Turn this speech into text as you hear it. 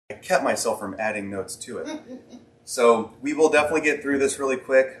kept myself from adding notes to it. So we will definitely get through this really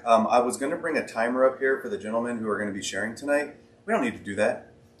quick. I was going to bring a timer up here for the gentlemen who are going to be sharing tonight. We don't need to do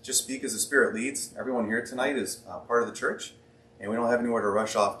that. Just speak as the Spirit leads. Everyone here tonight is part of the church, and we don't have anywhere to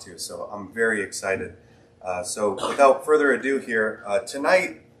rush off to. So I'm very excited. So without further ado here,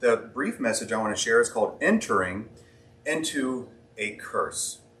 tonight the brief message I want to share is called Entering into a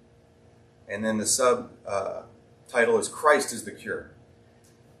Curse. And then the subtitle is Christ is the Cure.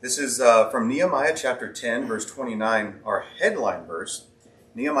 This is from Nehemiah chapter 10, verse 29, our headline verse.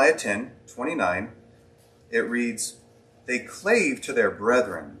 Nehemiah 10, 29. It reads, "They clave to their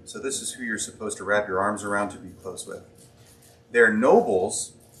brethren." So this is who you're supposed to wrap your arms around to be close with. "Their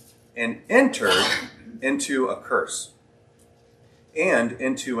nobles, and entered into a curse, and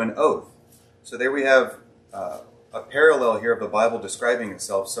into an oath." So there we have a parallel here of the Bible describing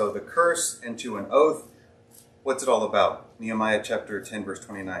itself. So the curse into an oath, what's it all about? Nehemiah chapter 10, verse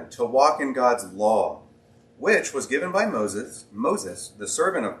 29. "To walk in God's law, which was given by Moses, the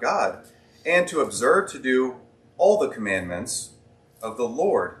servant of God, and to observe to do all the commandments of the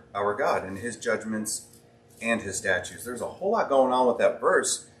Lord our God, and his judgments and his statutes." There's a whole lot going on with that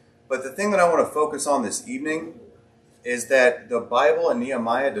verse, but the thing that I want to focus on this evening is that the Bible in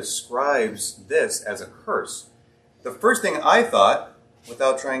Nehemiah describes this as a curse. The first thing I thought,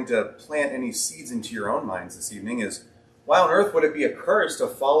 without trying to plant any seeds into your own minds this evening, is why on earth would it be a curse to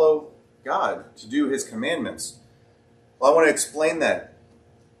follow God, to do his commandments? Well, I want to explain that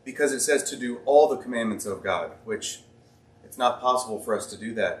because it says to do all the commandments of God, which it's not possible for us to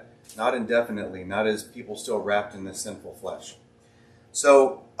do that, not indefinitely, not as people still wrapped in this sinful flesh.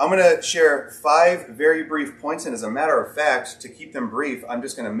 So I'm going to share 5 very brief points, and as a matter of fact, to keep them brief, I'm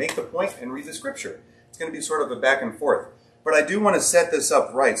just going to make the point and read the scripture. It's going to be sort of a back and forth. But I do want to set this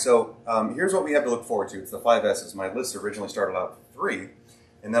up right. So here's what we have to look forward to. It's the 5 S's. My list originally started out with 3,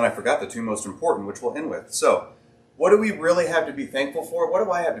 and then I forgot the 2 most important, which we'll end with. So what do we really have to be thankful for? What do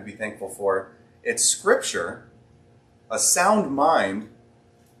I have to be thankful for? It's scripture, a sound mind,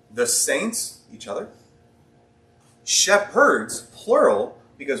 the saints, each other, shepherds, plural,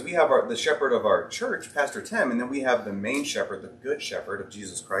 because we have the shepherd of our church, Pastor Tim, and then we have the main shepherd, the good shepherd of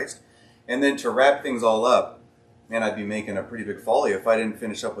Jesus Christ. And then to wrap things all up, man, I'd be making a pretty big folly if I didn't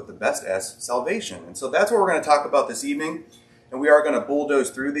finish up with the best S, salvation. And so that's what we're going to talk about this evening. And we are going to bulldoze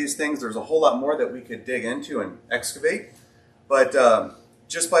through these things. There's a whole lot more that we could dig into and excavate. But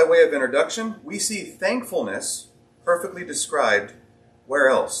just by way of introduction, we see thankfulness perfectly described where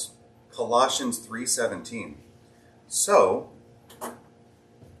else? Colossians 3:17. So,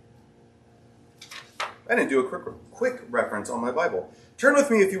 I didn't do a quick reference on my Bible. Turn with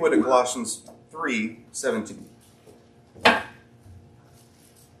me, if you would, to Colossians 3:17.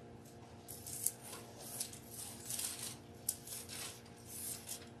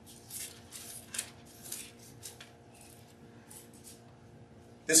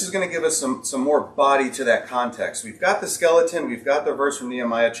 This is going to give us some more body to that context. We've got the skeleton. We've got the verse from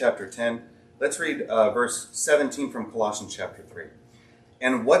Nehemiah chapter 10. Let's read verse 17 from Colossians chapter 3.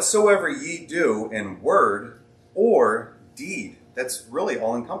 "And whatsoever ye do in word or deed," that's really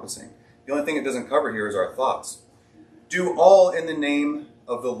all-encompassing. The only thing it doesn't cover here is our thoughts. "Do all in the name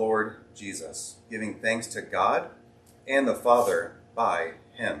of the Lord Jesus, giving thanks to God and the Father by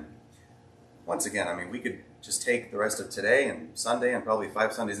him." Once again, I mean, we could just take the rest of today and Sunday and probably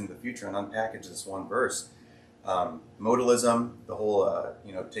 5 Sundays into the future and unpackage this one verse. Modalism, the whole,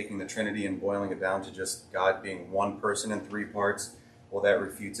 taking the Trinity and boiling it down to just God being one person in 3 parts, well, that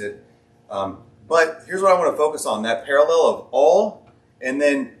refutes it. But here's what I want to focus on, that parallel of all, and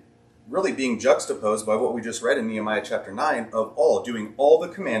then really being juxtaposed by what we just read in Nehemiah chapter 9, of all, doing all the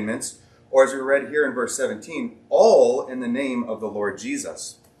commandments, or as we read here in verse 17, all in the name of the Lord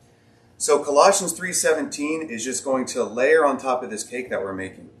Jesus. So Colossians 3:17 is just going to layer on top of this cake that we're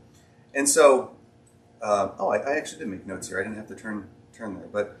making. And so, I actually did make notes here. I didn't have to turn there.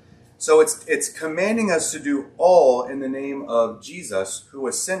 But so it's commanding us to do all in the name of Jesus, who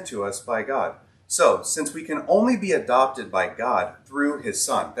was sent to us by God. So, since we can only be adopted by God through his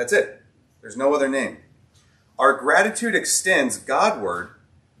Son, that's it. There's no other name. Our gratitude extends Godward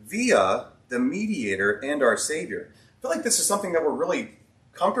via the mediator and our Savior. I feel like this is something that we're really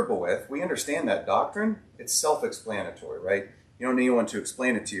comfortable with. We understand that doctrine. It's self-explanatory, right? You don't need anyone to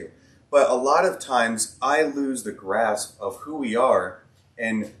explain it to you. But a lot of times I lose the grasp of who we are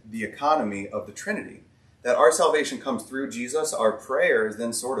and the economy of the Trinity. That our salvation comes through Jesus. Our prayer is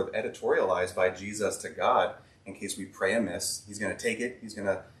then sort of editorialized by Jesus to God in case we pray amiss. He's going to take it. He's going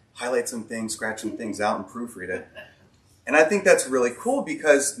to highlight some things, scratch some things out, and proofread it. And I think that's really cool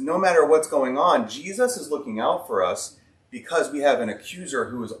because no matter what's going on, Jesus is looking out for us because we have an accuser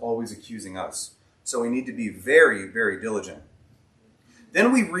who is always accusing us. So we need to be very, very diligent.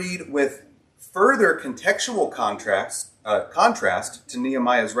 Then we read with further contextual contrast to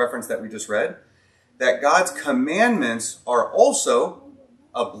Nehemiah's reference that we just read, that God's commandments are also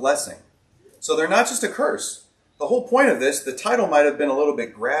a blessing. So they're not just a curse. The whole point of this, the title might have been a little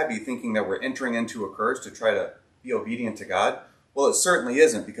bit grabby, thinking that we're entering into a curse to try to be obedient to God. Well, it certainly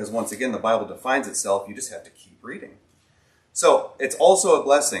isn't, because once again, the Bible defines itself. You just have to keep reading. So it's also a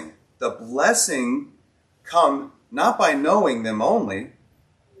blessing. The blessing come not by knowing them only,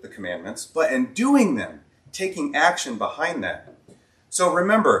 the commandments, but in doing them, taking action behind that. So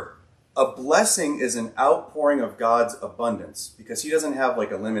remember, a blessing is an outpouring of God's abundance, because he doesn't have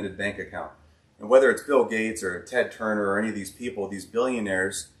like a limited bank account. And whether it's Bill Gates or Ted Turner or any of these people, these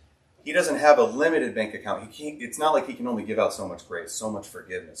billionaires, he doesn't have a limited bank account. It's not like he can only give out so much grace, so much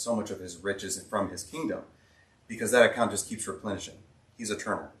forgiveness, so much of his riches from his kingdom, because that account just keeps replenishing. He's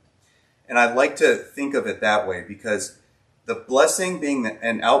eternal. And I like to think of it that way, because the blessing being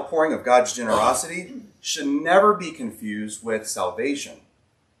an outpouring of God's generosity should never be confused with salvation,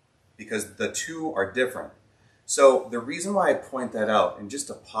 because the two are different. So the reason why I point that out, and just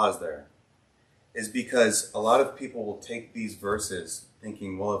to pause there, is because a lot of people will take these verses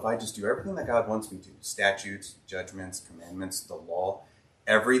thinking, well, if I just do everything that God wants me to, statutes, judgments, commandments, the law,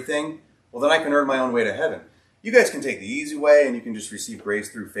 everything, well, then I can earn my own way to heaven. You guys can take the easy way, and you can just receive grace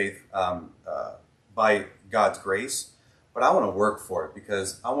through faith by God's grace. But I want to work for it,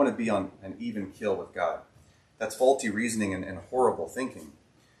 because I want to be on an even keel with God. That's faulty reasoning and horrible thinking.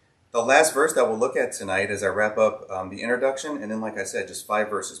 The last verse that we'll look at tonight as I wrap up the introduction, and then, like I said, just 5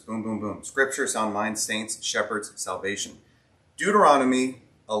 verses. Boom, boom, boom. Scripture, sound mind, saints, shepherds, salvation. Deuteronomy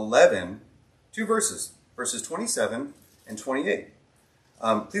 11, 2 verses, verses 27 and 28.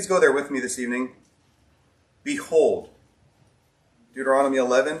 Please go there with me this evening. Behold, Deuteronomy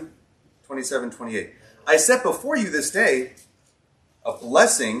 11, 27, 28. I set before you this day a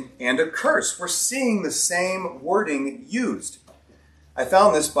blessing and a curse. We're seeing the same wording used. I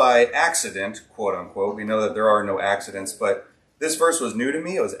found this by accident, quote unquote. We know that there are no accidents, but this verse was new to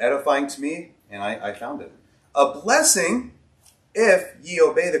me. It was edifying to me, and I found it. A blessing if ye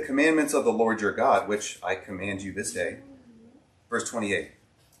obey the commandments of the Lord your God, which I command you this day. Verse 28.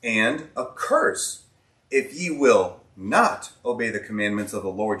 And a curse if ye will not obey the commandments of the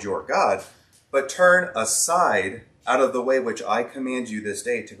Lord your God, but turn aside out of the way which I command you this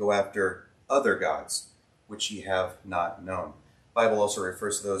day to go after other gods, which ye have not known. The Bible also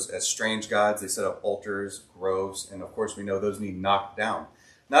refers to those as strange gods. They set up altars, groves, and of course we know those need knocked down.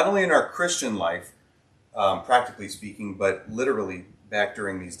 Not only in our Christian life, practically speaking, but literally back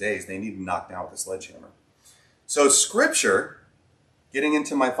during these days, they need knocked down with a sledgehammer. So Scripture, getting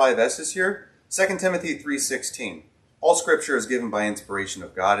into my 5 S's here, 2 Timothy 3:16. All Scripture is given by inspiration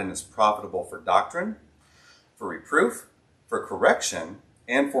of God and is profitable for doctrine, for reproof, for correction,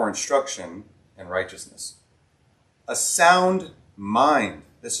 and for instruction in righteousness. A sound mind.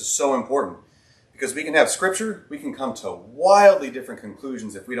 This is so important, because we can have Scripture, we can come to wildly different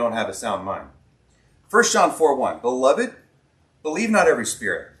conclusions if we don't have a sound mind. 1 John 4:1. Beloved, believe not every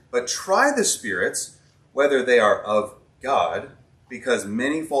spirit, but try the spirits, whether they are of God, because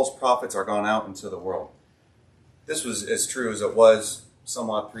many false prophets are gone out into the world. This was as true as it was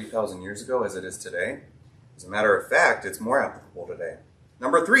somewhat 3,000 years ago as it is today. As a matter of fact, it's more applicable today.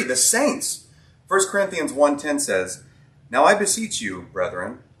 Number 3, the saints. 1 Corinthians 1:10 says, Now I beseech you,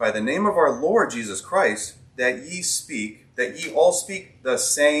 brethren, by the name of our Lord Jesus Christ, that ye all speak the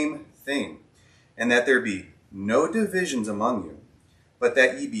same thing, and that there be no divisions among you, but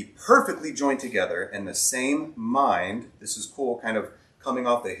that ye be perfectly joined together in the same mind. This is cool, kind of coming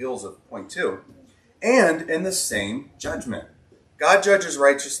off the heels of point 2. And in the same judgment. God judges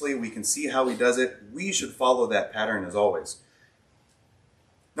righteously. We can see how he does it. We should follow that pattern as always.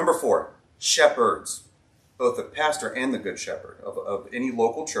 Number 4, shepherds. Both the pastor and the good shepherd of any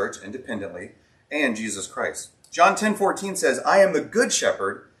local church independently, and Jesus Christ. John 10:14 says, I am the good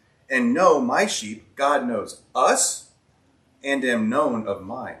shepherd and know my sheep. God knows us and am known of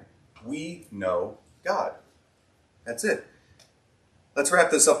mine. We know God. That's it. Let's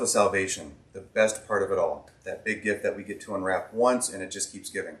wrap this up with salvation, the best part of it all. That big gift that we get to unwrap once and it just keeps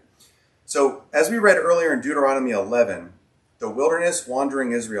giving. So as we read earlier in Deuteronomy 11, the wilderness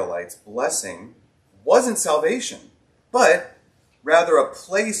wandering Israelites' blessing wasn't salvation, but rather a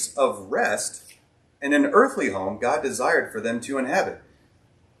place of rest and an earthly home God desired for them to inhabit.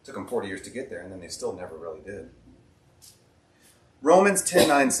 It took them 40 years to get there, and then they still never really did. Romans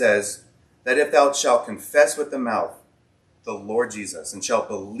 10:9 says that if thou shalt confess with the mouth the Lord Jesus, and shalt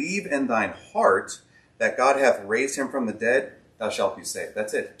believe in thine heart that God hath raised him from the dead, thou shalt be saved.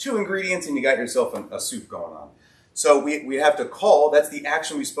 That's it. 2 ingredients and you got yourself a soup going on. So we have to call, that's the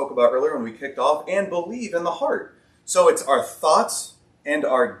action we spoke about earlier when we kicked off, and believe in the heart. So it's our thoughts and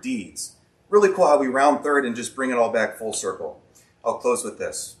our deeds. Really cool how we round third and just bring it all back full circle. I'll close with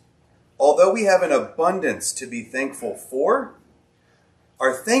this. Although we have an abundance to be thankful for,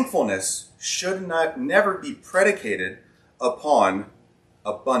 our thankfulness should never be predicated upon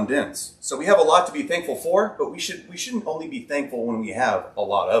abundance. So we have a lot to be thankful for, but we shouldn't only be thankful when we have a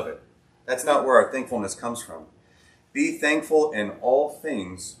lot of it. That's not where our thankfulness comes from. Be thankful in all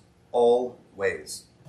things, always.